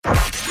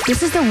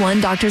This is the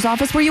one doctor's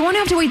office where you won't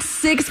have to wait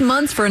 6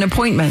 months for an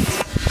appointment.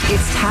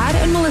 It's Tad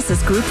and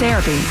Melissa's Group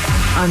Therapy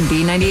on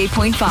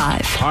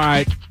B98.5. All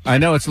right. I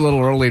know it's a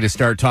little early to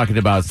start talking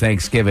about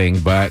Thanksgiving,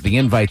 but the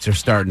invites are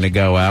starting to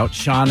go out.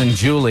 Sean and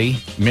Julie,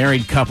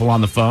 married couple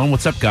on the phone.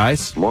 What's up,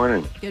 guys?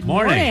 Morning. Good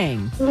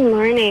morning. Good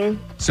morning.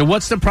 So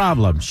what's the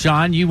problem?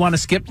 Sean, you want to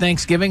skip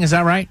Thanksgiving, is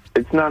that right?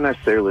 It's not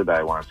necessarily that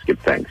I want to skip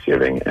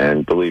Thanksgiving,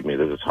 and believe me,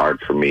 this is hard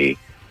for me.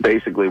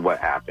 Basically, what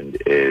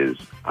happened is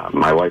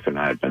my wife and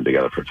I have been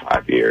together for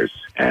 5 years,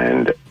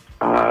 and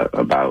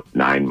about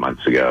 9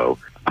 months ago,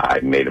 I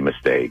made a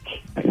mistake.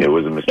 I knew it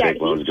was a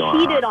mistake when it was going on.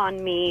 He cheated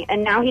on me,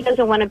 and now he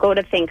doesn't want to go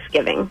to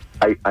Thanksgiving.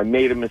 I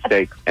made a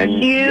mistake.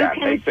 And you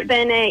can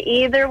spin it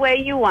either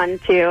way you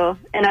want to.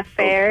 An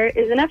affair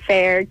is an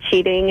affair.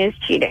 Cheating is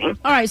cheating.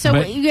 All right, so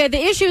the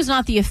issue is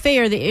not the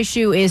affair. The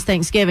issue is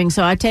Thanksgiving.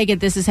 So I take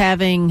it this is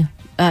having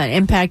an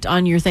impact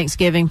on your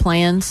Thanksgiving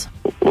plans?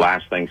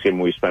 Last Thanksgiving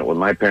we spent with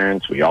my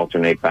parents. We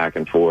alternate back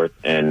and forth.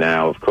 And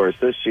now, of course,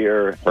 this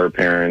year, her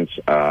parents,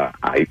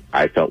 I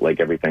felt like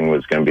everything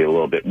was going to be a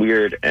little bit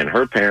weird. And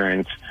her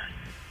parents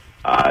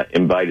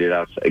invited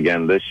us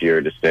again this year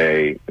to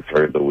stay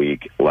for the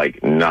week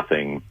like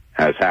nothing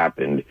has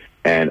happened.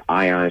 And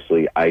I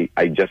honestly, I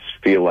just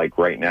feel like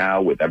right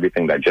now with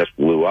everything that just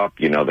blew up,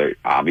 you know,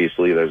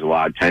 obviously there's a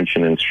lot of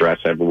tension and stress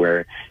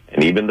everywhere.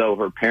 And even though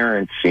her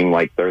parents seem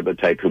like they're the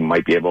type who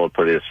might be able to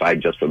put it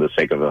aside just for the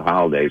sake of the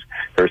holidays,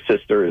 her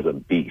sister is a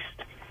beast.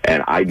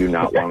 And I do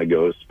not want to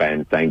go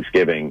spend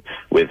Thanksgiving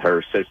with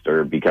her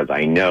sister because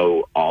I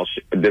know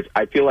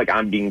I feel like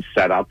I'm being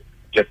set up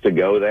just to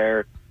go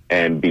there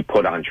and be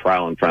put on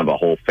trial in front of a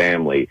whole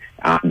family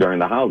during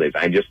the holidays.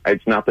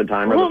 It's not the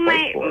time or the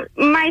place for it.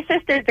 My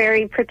sister's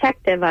very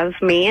protective of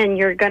me, and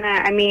you're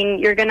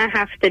gonna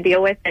have to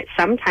deal with it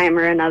sometime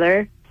or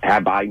another.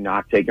 Have I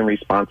not taken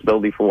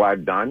responsibility for what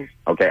I've done?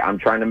 Okay, I'm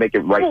trying to make it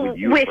right with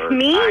you. With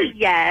me,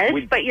 yes,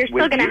 but you're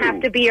still going to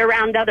have to be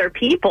around other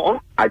people.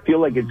 I feel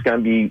like it's going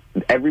to be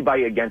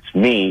everybody against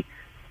me.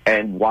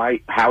 And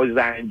why? How is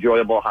that an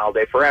enjoyable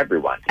holiday for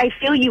everyone? I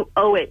feel you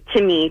owe it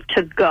to me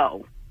to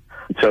go.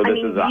 So this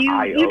is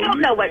you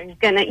don't know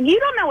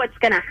what's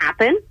gonna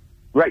happen.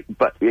 Right,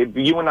 but if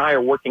you and I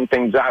are working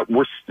things out,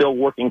 we're still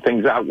working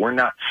things out. We're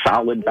not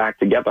solid back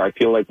together. I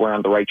feel like we're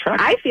on the right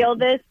track. I feel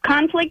this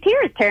conflict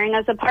here is tearing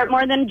us apart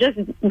more than just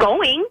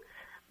going.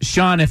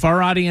 Sean, if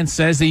our audience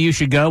says that you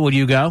should go, will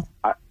you go?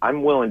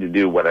 I'm willing to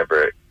do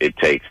whatever it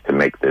takes to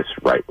make this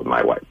right with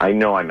my wife. I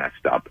know I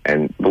messed up,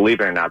 and believe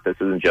it or not, this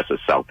isn't just a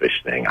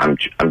selfish thing. I'm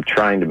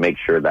trying to make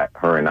sure that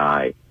her and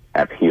I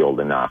have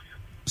healed enough.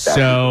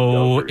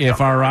 So if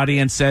our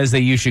audience says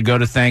that you should go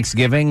to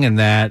Thanksgiving and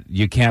that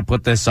you can't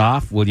put this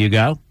off, will you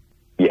go?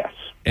 Yes.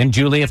 And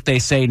Julie, if they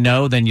say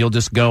no, then you'll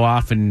just go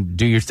off and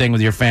do your thing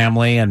with your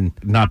family and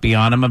not be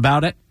on them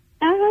about it?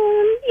 Yeah,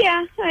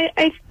 yes,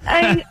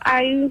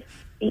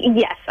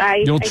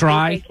 You'll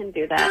try? think I can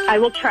do that. I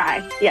will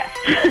try, yes.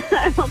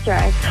 I will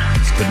try.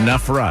 It's good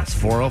enough for us.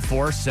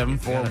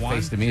 404-741.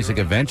 Face the music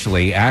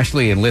eventually.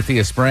 Ashley in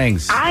Lithia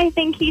Springs. I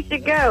think he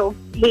should go.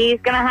 He's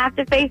going to have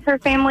to face her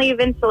family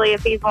eventually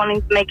if he's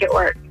wanting to make it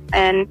work.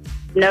 And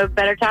no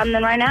better time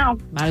than right now.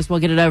 Might as well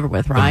get it over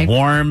with, right? The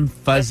warm,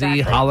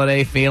 fuzzy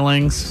holiday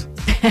feelings.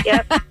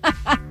 Yep.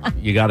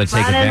 You got to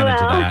take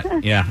advantage of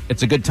that. Yeah.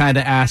 It's a good time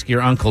to ask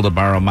your uncle to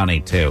borrow money,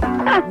 too.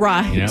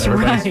 Right. You know,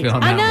 everybody's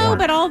feeling I know, warm.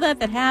 but all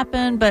that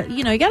happened. But,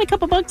 you got a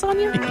couple bucks on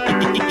you?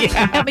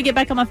 Yeah. Help me get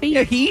back on my feet.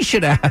 Yeah, he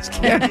should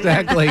ask. Yeah,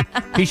 exactly.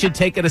 He should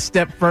take it a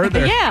step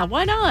further. Yeah,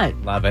 why not?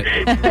 Love it.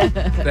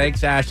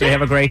 Thanks, Ashley.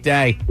 Have a great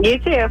day. You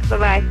too.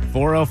 Bye-bye.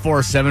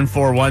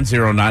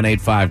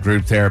 404-741-0985.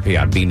 Group Therapy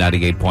on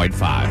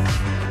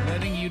B98.5.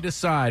 Letting you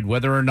decide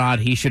whether or not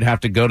he should have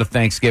to go to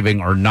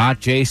Thanksgiving or not.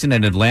 Jason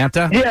in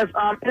Atlanta? Yes,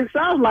 it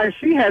sounds like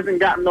she hasn't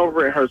gotten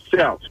over it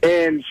herself.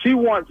 And she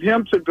wants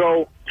him to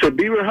go to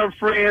be with her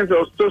friends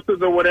or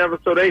sisters or whatever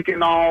so they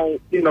can all,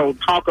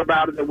 talk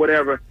about it or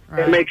whatever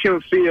and make him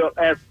feel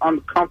as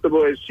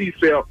uncomfortable as she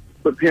felt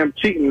with him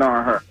cheating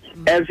on her.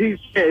 As he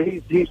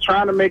said, he's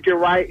trying to make it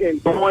right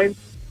and going.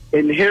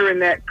 And hearing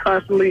that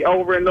constantly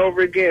over and over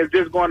again is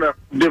just going to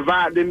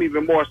divide them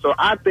even more. So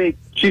I think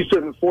she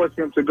shouldn't force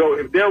him to go.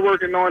 If they're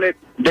working on it,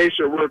 they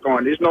should work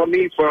on it. There's no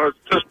need for her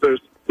sisters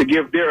to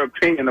give their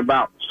opinion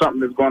about something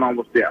that's going on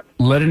with them.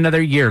 Let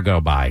another year go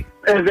by.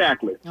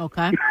 Exactly.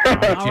 Okay. All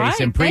right,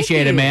 Jason.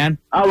 Appreciate it, man.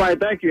 All right.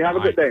 Thank you. Have a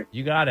good day.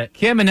 You got it.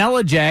 Kim and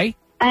Ella J.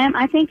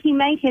 I think he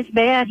made his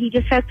bed. He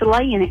just has to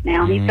lay in it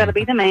now. He's got to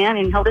be the man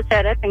and hold his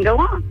head up and go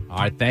on. All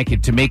right, thank you.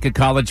 Tamika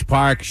College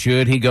Park,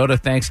 should he go to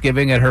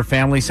Thanksgiving at her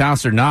family's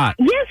house or not?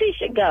 Yes, he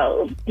should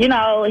go. He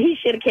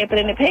should have kept it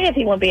in the past.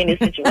 He won't be in this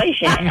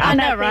situation. I'm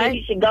not saying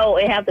he should go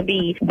and have to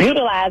be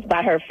brutalized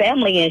by her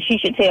family, and she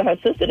should tell her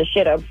sister to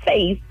shut her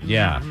face.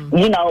 Yeah.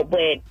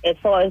 But as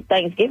far as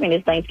Thanksgiving,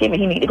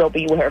 he need to go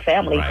be with her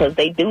family because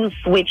they do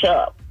switch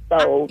up.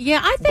 So,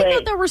 I think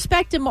that they'll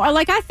respect him more.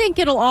 Like, I think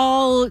it'll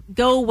all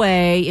go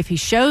away if he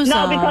shows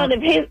up. No, because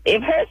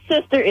if her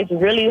sister is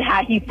really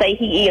how he say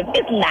he is,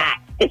 it's not.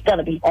 It's going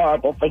to be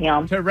horrible for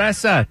him.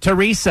 Teresa.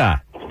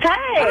 Hey.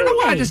 I don't know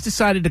why I just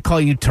decided to call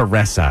you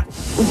Teresa.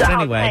 But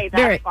anyway, hey,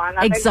 that's very fun.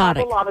 That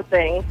exotic. makes up a lot of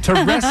things.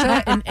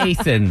 Teresa in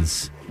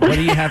Athens. What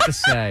do you have to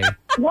say?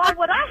 Well,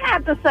 what I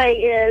have to say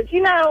is,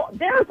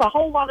 there's a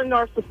whole lot of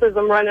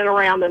narcissism running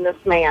around in this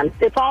man.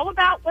 It's all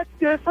about what's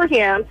good for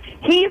him.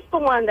 He's the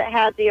one that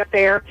had the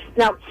affair.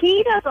 Now,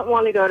 he doesn't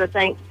want to go to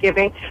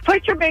Thanksgiving.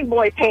 Put your big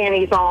boy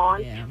panties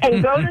on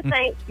and go to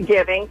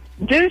Thanksgiving.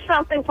 Do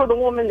something for the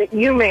woman that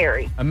you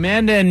married.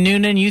 Amanda and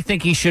Noonan, you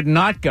think he should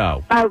not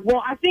go?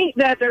 Well, I think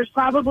that there's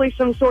probably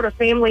some sort of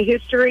family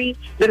history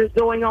that is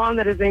going on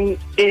that is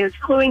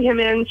cluing him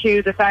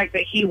into the fact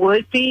that he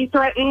would be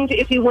threatened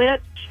if he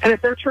went. And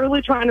if they're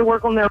truly trying to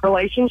work on their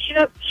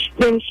relationship,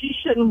 then she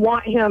shouldn't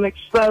want him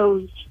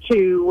exposed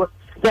to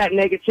that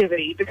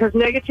negativity, because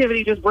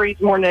negativity just breeds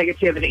more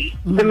negativity.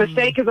 The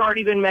mistake has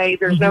already been made.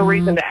 There's no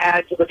reason to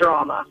add to the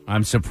drama.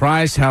 I'm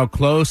surprised how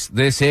close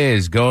this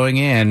is going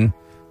in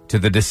to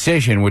the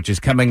decision, which is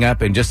coming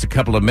up in just a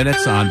couple of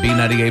minutes on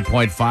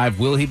B98.5.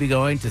 Will he be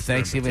going to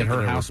Thanksgiving?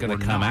 Her house going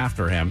to come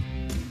after him,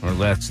 or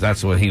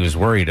that's what he was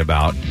worried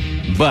about.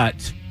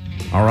 But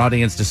our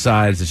audience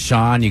decides that,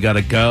 Sean, you got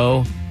to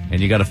go and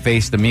you got to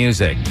face the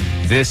music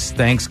this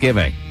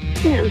Thanksgiving.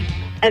 Yeah.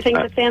 I think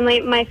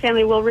my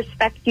family will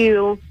respect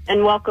you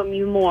and welcome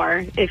you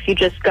more if you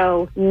just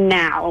go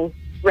now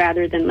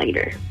rather than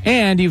later.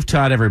 And you've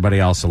taught everybody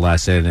else a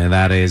lesson, and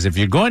that is, if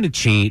you're going to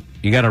cheat,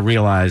 you got to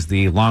realize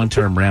the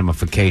long-term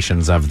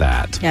ramifications of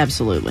that.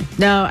 Absolutely.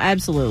 No,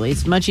 absolutely.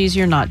 It's much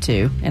easier not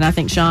to. And I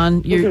think,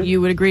 Sean, you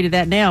would agree to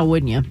that now,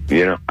 wouldn't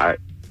you?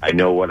 I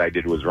know what I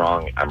did was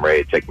wrong. I'm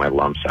ready to take my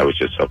lumps. I was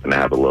just hoping to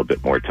have a little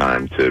bit more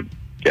time to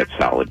get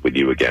solid with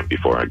you again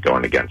before I'm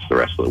going against the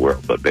rest of the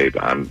world. But, babe,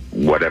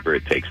 whatever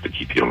it takes to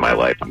keep you in my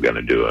life, I'm going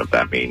to do it. If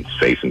that means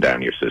facing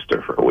down your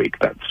sister for a week,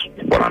 that's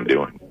what I'm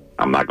doing.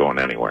 I'm not going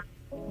anywhere.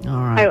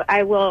 All right.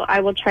 I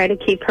will try to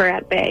keep her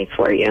at bay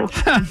for you.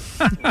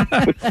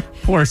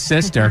 Poor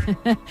sister.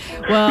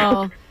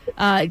 Well,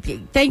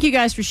 thank you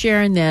guys for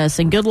sharing this,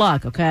 and good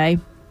luck, okay?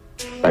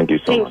 Thank you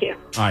so much. Thank you.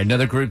 All right,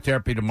 another group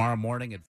therapy tomorrow morning at